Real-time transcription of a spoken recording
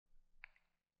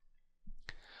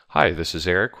Hi, this is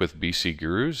Eric with BC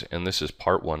Gurus, and this is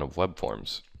part one of web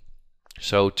forms.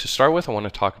 So to start with, I want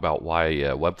to talk about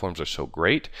why web forms are so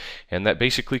great, and that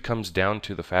basically comes down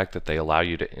to the fact that they allow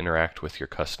you to interact with your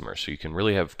customers. So you can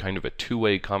really have kind of a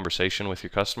two-way conversation with your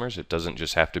customers. It doesn't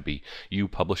just have to be you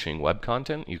publishing web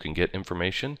content. You can get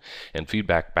information and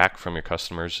feedback back from your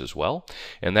customers as well,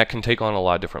 and that can take on a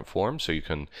lot of different forms. So you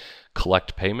can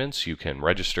collect payments, you can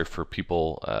register for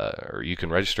people, or you can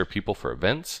register people for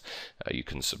events, you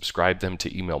can subscribe them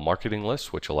to email marketing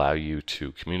lists, which allow you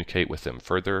to communicate with them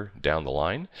further down the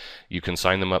line. You can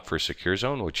sign them up for a secure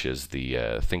zone, which is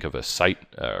think of a site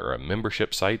or a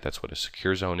membership site. That's what a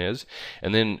secure zone is.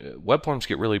 And then web forms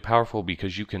get really powerful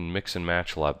because you can mix and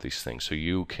match a lot of these things. So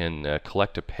you can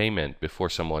collect a payment before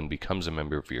someone becomes a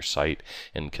member of your site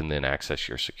and can then access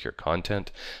your secure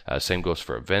content. Same goes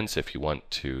for events. If you want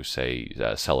to say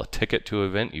sell a ticket to an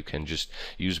event, you can just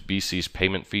use BC's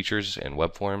payment features and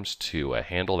web forms to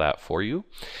handle that for you.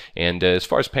 And as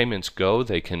far as payments go,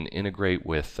 they can integrate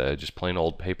with just plain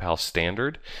old PayPal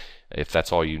standard if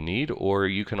that's all you need, or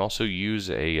you can also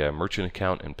use a merchant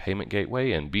account and payment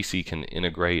gateway, and BC can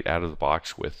integrate out of the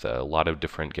box with a lot of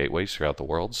different gateways throughout the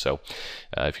world. So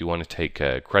if you want to take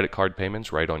credit card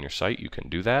payments right on your site, you can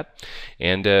do that.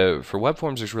 And for web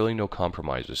forms, there's really no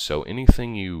compromises. So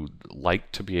anything you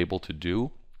like to be able to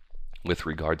do with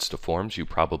regards to forms, you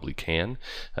probably can.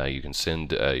 You can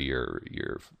send your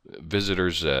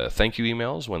visitors thank you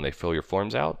emails when they fill your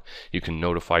forms out. You can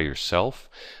notify yourself.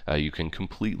 You can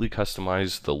completely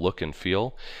customize the look and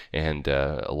feel, and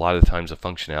a lot of times the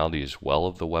functionality as well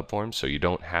of the web forms, so you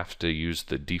don't have to use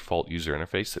the default user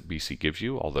interface that BC gives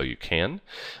you, although you can.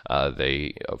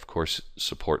 They, of course,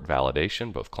 support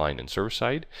validation, both client and server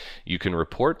side. You can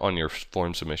report on your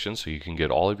form submissions, so you can get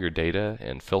all of your data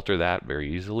and filter that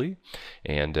very easily.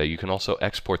 And you can also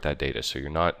export that data, so you're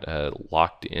not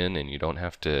locked in and you don't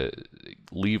have to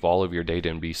leave all of your data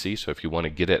in BC. So if you want to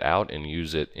get it out and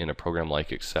use it in a program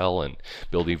like Excel and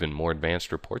build even more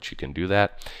advanced reports, you can do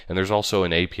that. And there's also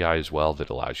an API as well that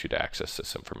allows you to access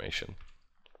this information.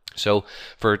 So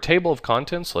for a table of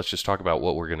contents, let's just talk about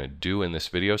what we're going to do in this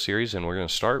video series, and we're going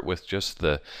to start with just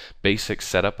the basic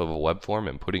setup of a web form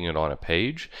and putting it on a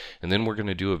page, and then we're going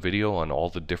to do a video on all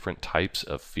the different types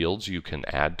of fields you can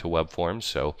add to web forms.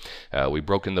 So we've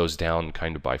broken those down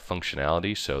kind of by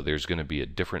functionality, so there's going to be a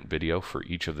different video for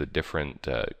each of the different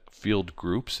field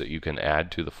groups that you can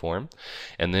add to the form.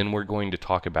 And then we're going to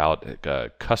talk about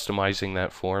customizing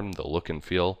that form, the look and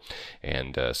feel,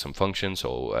 and some functions,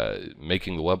 so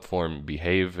making the web form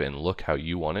behave and look how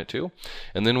you want it to.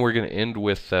 And then we're going to end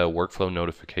with workflow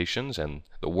notifications, and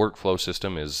the workflow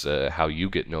system is how you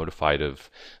get notified of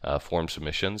form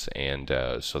submissions, and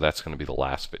so that's going to be the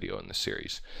last video in the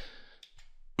series.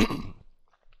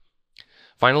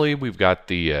 Finally, we've got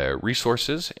the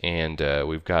resources, and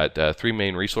we've got three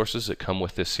main resources that come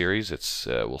with this series.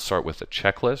 We'll start with a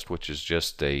checklist, which is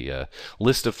just a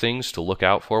list of things to look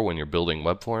out for when you're building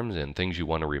web forms and things you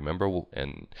want to remember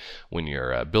and when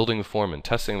you're building the form and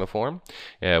testing the form.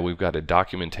 We've got a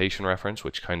documentation reference,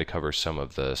 which kind of covers some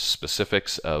of the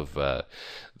specifics of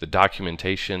the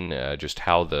documentation, just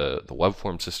how the web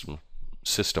form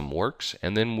system works.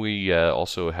 And then we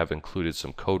also have included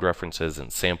some code references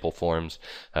and sample forms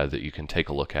that you can take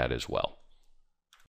a look at as well.